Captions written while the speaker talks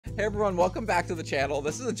Hey everyone, welcome back to the channel.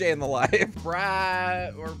 This is a Jay in the Life.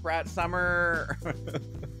 Brat or Brat Summer.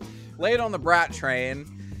 Late on the Brat train.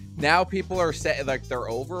 Now people are saying like they're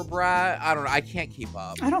over Brat. I don't know. I can't keep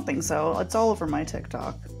up. I don't think so. It's all over my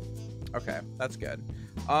TikTok. Okay, that's good.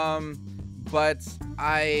 But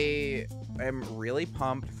I am really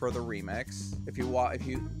pumped for the remix. If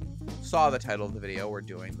you saw the title of the video, we're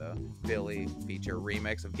doing the BILLIE feature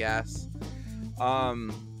remix of Guess.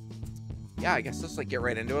 Yeah, I guess let's like get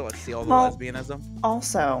right into it. Let's see all the lesbianism.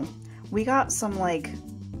 Also, we got some like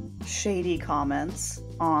shady comments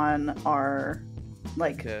on our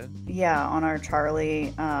on our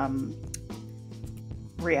CHARLI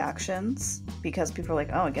reactions, because people are like,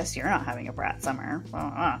 oh, I guess you're not having a Brat summer.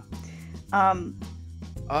 Oh,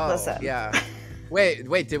 listen. Yeah.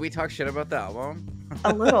 Wait, did we talk shit about the album?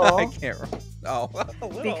 A little. I can't remember. Oh, a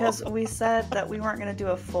little. Because we said that we weren't going to do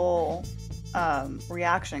a full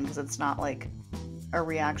reaction, because it's not like a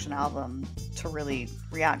reaction album to really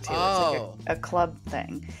react to. Oh. It's like a club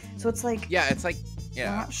thing. So it's like, yeah, it's like, we're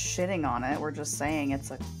not shitting on it. We're just saying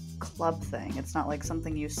it's a club thing. It's not like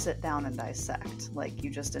something you sit down and dissect. Like, you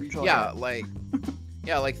just enjoy it. Like,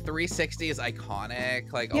 yeah, like 360 is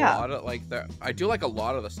iconic. Like, a lot of, like, I do like a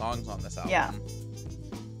lot of the songs on this album. Yeah.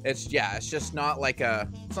 It's just not like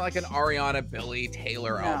it's not like an Ariana, Billie,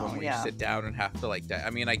 Taylor album where you sit down and have to like, I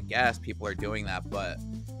mean, I guess people are doing that, but,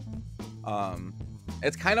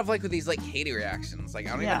 it's kind of like with these like Katy reactions. Like,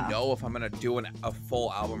 I don't even know if I'm gonna do a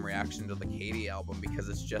full album reaction to the Katy album, because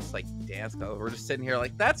it's just like dance. We're just sitting here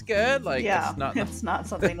like, that's good. Like, it's not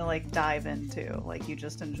something to like dive into. Like, you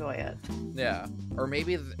just enjoy it. Yeah, or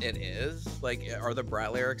maybe it is. Like, are the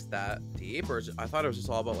Brat lyrics that deep, or I thought it was just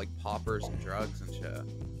all about like poppers and drugs and shit.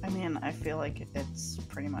 I mean, I feel like it's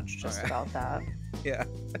pretty much just about that. Yeah,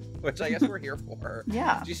 which I guess we're here for.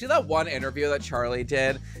 Yeah. Did you see that one interview that CHARLI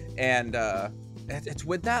did? And it's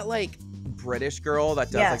with that like British girl that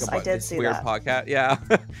does like a weird podcast. Yeah.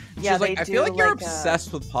 She's like, I feel like you're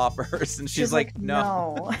obsessed with poppers, and she's like,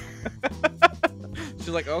 no. She's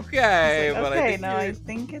like, okay, like, but I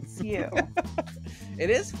think it's you. It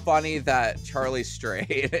is funny that CHARLI's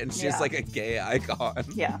straight and she's like a gay icon.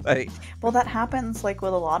 Yeah. Like, well, that happens like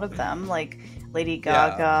with a lot of them, like Lady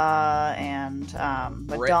Gaga and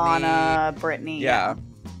Madonna, Britney. Yeah.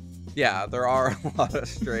 Yeah, there are a lot of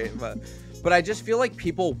straight, but I just feel like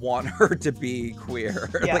people want her to be queer,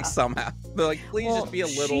 like somehow. They're like, please just be a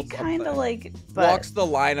little. She kind of like walks the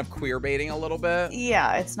line of queer baiting a little bit.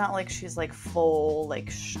 Yeah, it's not like she's like full like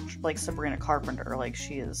Sabrina Carpenter. Like,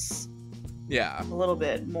 she is. Yeah. A little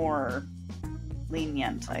bit more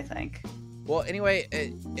lenient, I think. Well, anyway,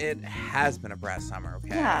 it has been a Brat summer,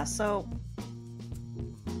 okay? Yeah, so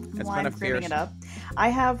it's been a fierce it up. I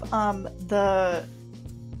have the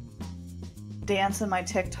dance in my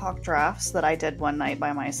TikTok drafts that I did one night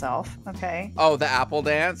by myself, okay? Oh, the apple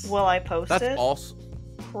dance? Will I post it? That's also...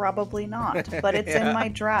 Probably not, but it's in my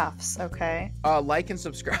drafts, okay? Like and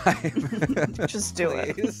subscribe. Just do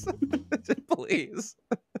it. Please.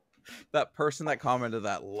 That person that commented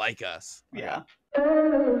that, like us. Yeah.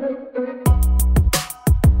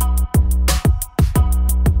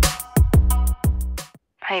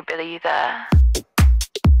 Hey, Billie, you there?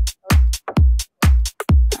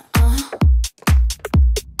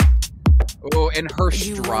 Oh, and her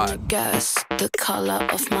strut. You wanna guess the color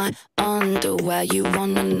of my underwear? You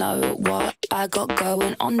wanna know what I got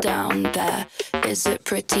going on down there? Is it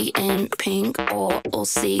pretty in pink or all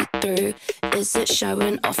see-through? Is it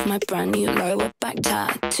showing off my brand new lower back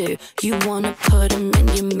tattoo? You wanna put them in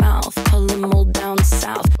your mouth, pull them all down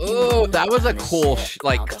south. Oh, that was a cool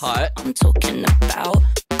cut. I'm talking about.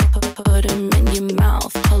 Put them in your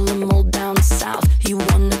mouth, pull them all down south. You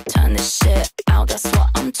wanna turn this shit out, that's what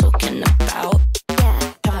I'm talking about.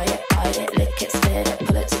 Yeah, try it, bite it, lick it, spit it,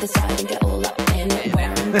 pull it to the side and get all up in it.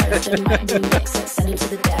 Wearing poster, might remix it, send him to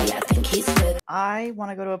the day, I think he's good. I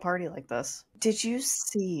want to go to a party like this. Did you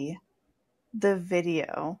see the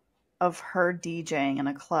video of her DJing in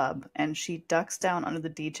a club, and she ducks down under the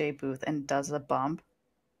DJ booth and does a bump?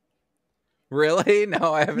 Really?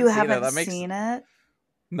 No, I haven't seen it. You haven't seen it?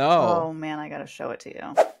 No. Oh man, I gotta show it to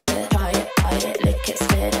you. Try it, bite it, lick it,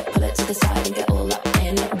 spit it, pull it to the side and get all up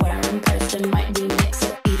in it. Wearing poster, might remix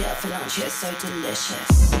it, eat it for lunch, it's so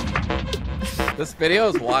delicious. This video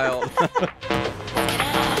is wild.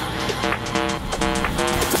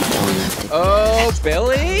 Oh,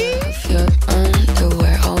 Billie? Your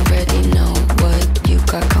underwear already know what you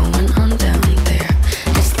got going on down there.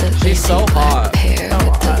 It's the She's so hot. Pair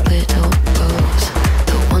with the little bows.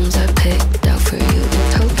 The ones I picked out for you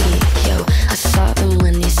in Tokyo. I saw them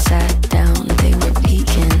when you sat down. They were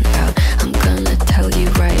peeking out. I'm gonna tell you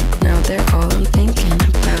right now, they're all I'm thinking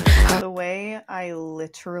about.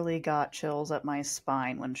 literally got chills up my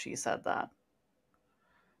spine when she said that.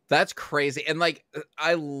 That's crazy. And like,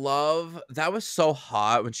 I love, that was so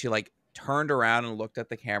hot when she like turned around and looked at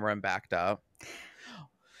the camera and backed up.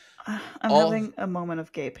 I'm having a moment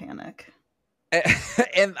of gay panic.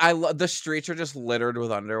 And I love, the streets are just littered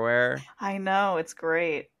with underwear. I know, it's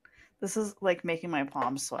great. This is like making my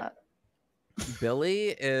palms sweat.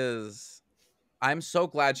 Billie is, I'm so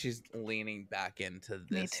glad she's leaning back into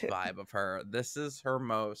this vibe of her. This is her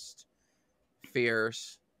most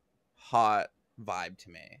fierce, hot vibe to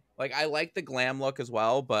me. Like, I like the glam look as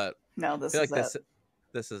well, but no, this is it.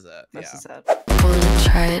 This is it. This is it. Pull it,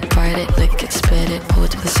 try it, bite it, lick it, spit it, pull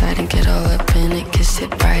it to the side and get all up in it, kiss it,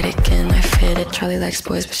 bite it, can I fit it? Charlie likes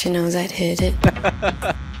boys, but she knows I'd hit it.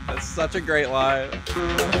 That's such a great line.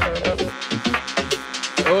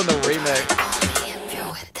 Oh, and the remix.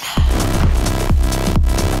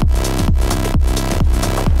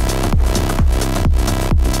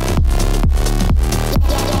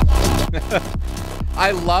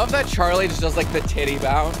 I love that Charlie just does like the titty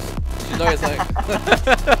bounce. She's always like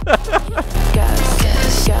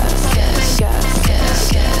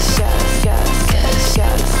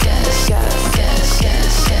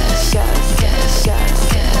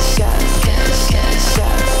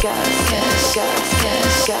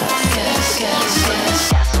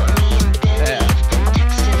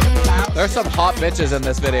there's some hot bitches in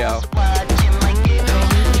this video.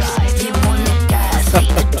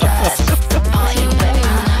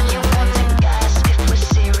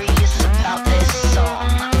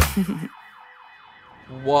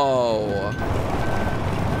 Whoa.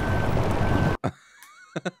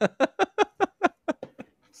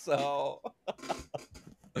 So,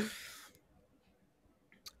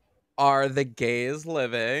 are the gays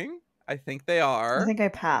living? I think they are. I think I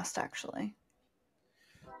passed, actually.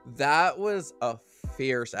 That was a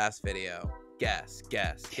fierce ass video. Guess.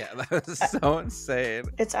 That was so insane.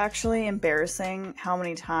 It's actually embarrassing how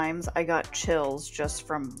many times I got chills just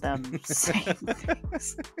from them saying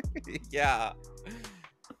things. Yeah.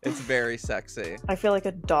 It's very sexy. I feel like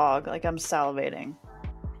a dog, like I'm salivating.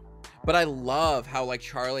 But I love how like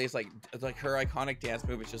Charlie's like her iconic dance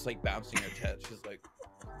move is just like bouncing her tits. She's like,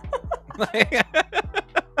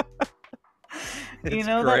 you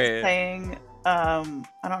know great. That saying, I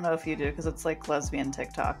don't know if you do because it's like lesbian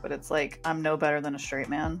TikTok, but it's like, I'm no better than a straight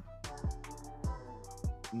man.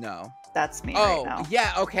 No. That's me right now.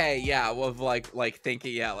 Yeah, okay, yeah. With like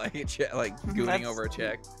thinking, yeah, like gooning over a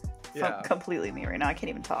chick. Yeah. Completely me right now. I can't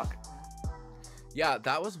even talk. Yeah,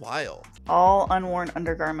 that was wild. All unworn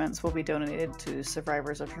undergarments will be donated to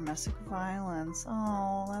survivors of domestic violence.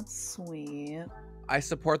 Oh, that's sweet. I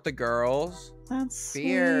support the girls. That's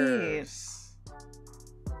fierce. Sweet.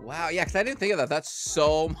 Wow, yeah, because I didn't think of that. That's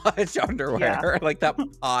so much underwear. Yeah. Like that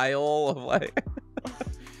pile of like...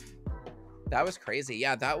 That was crazy.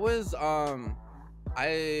 Yeah, that was...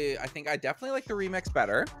 I think I definitely like the remix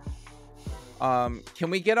better. Can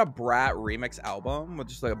we get a Brat remix album with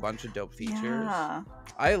just like a bunch of dope features?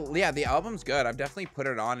 Yeah, the album's good. I've definitely put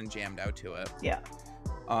it on and jammed out to it. Yeah.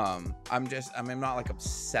 I'm not like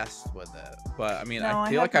obsessed with it, but I mean, I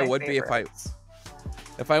feel like I would favorites. Be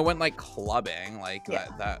if I went like clubbing, like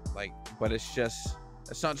that like, but it's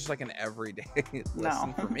not just like an everyday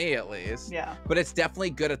listen for me at least. Yeah. But it's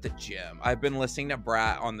definitely good at the gym. I've been listening to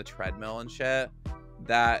Brat on the treadmill and shit.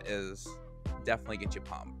 That is definitely get you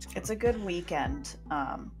pumped. It's a good weekend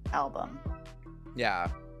album. Yeah.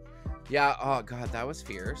 Oh god, that was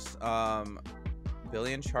fierce.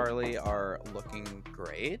 Billie and Charli are looking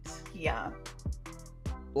great. Yeah.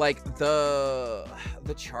 Like the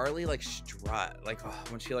Charli like strut, like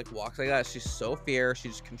when she like walks like that, she's so fierce. She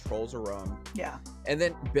just controls a room. Yeah. And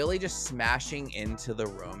then Billie just smashing into the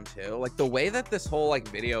room too. Like the way that this whole like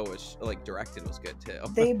video was like directed was good too.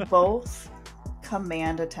 They both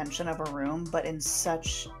command attention of a room, but in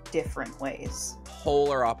such different ways.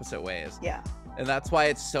 Polar opposite ways. Yeah. And that's why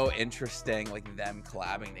it's so interesting, like them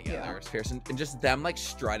collabing together. Yeah. It's fierce, and just them like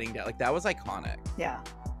strutting down. Like that was iconic. Yeah.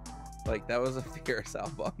 Like that was a fierce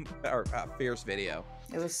album or a fierce video.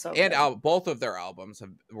 It was so. And both of their albums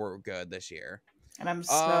were good this year. And I'm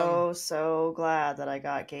so glad that I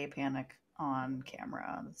got Gay Panic on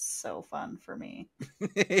camera. It's so fun for me.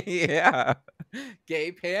 Yeah.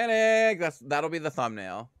 Gay Panic. That'll be the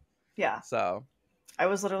thumbnail. Yeah. So I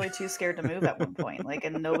was literally too scared to move at one point, like,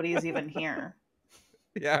 and nobody's even here.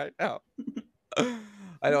 Yeah, I know.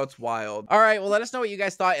 I know, it's wild. All right, well, let us know what you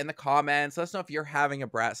guys thought in the comments. Let us know if you're having a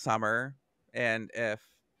Brat summer and if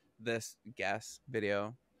this guess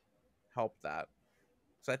video helped that.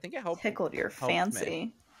 So I think it helped. Tickled your fancy.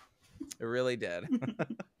 Me. It really did.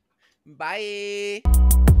 Bye.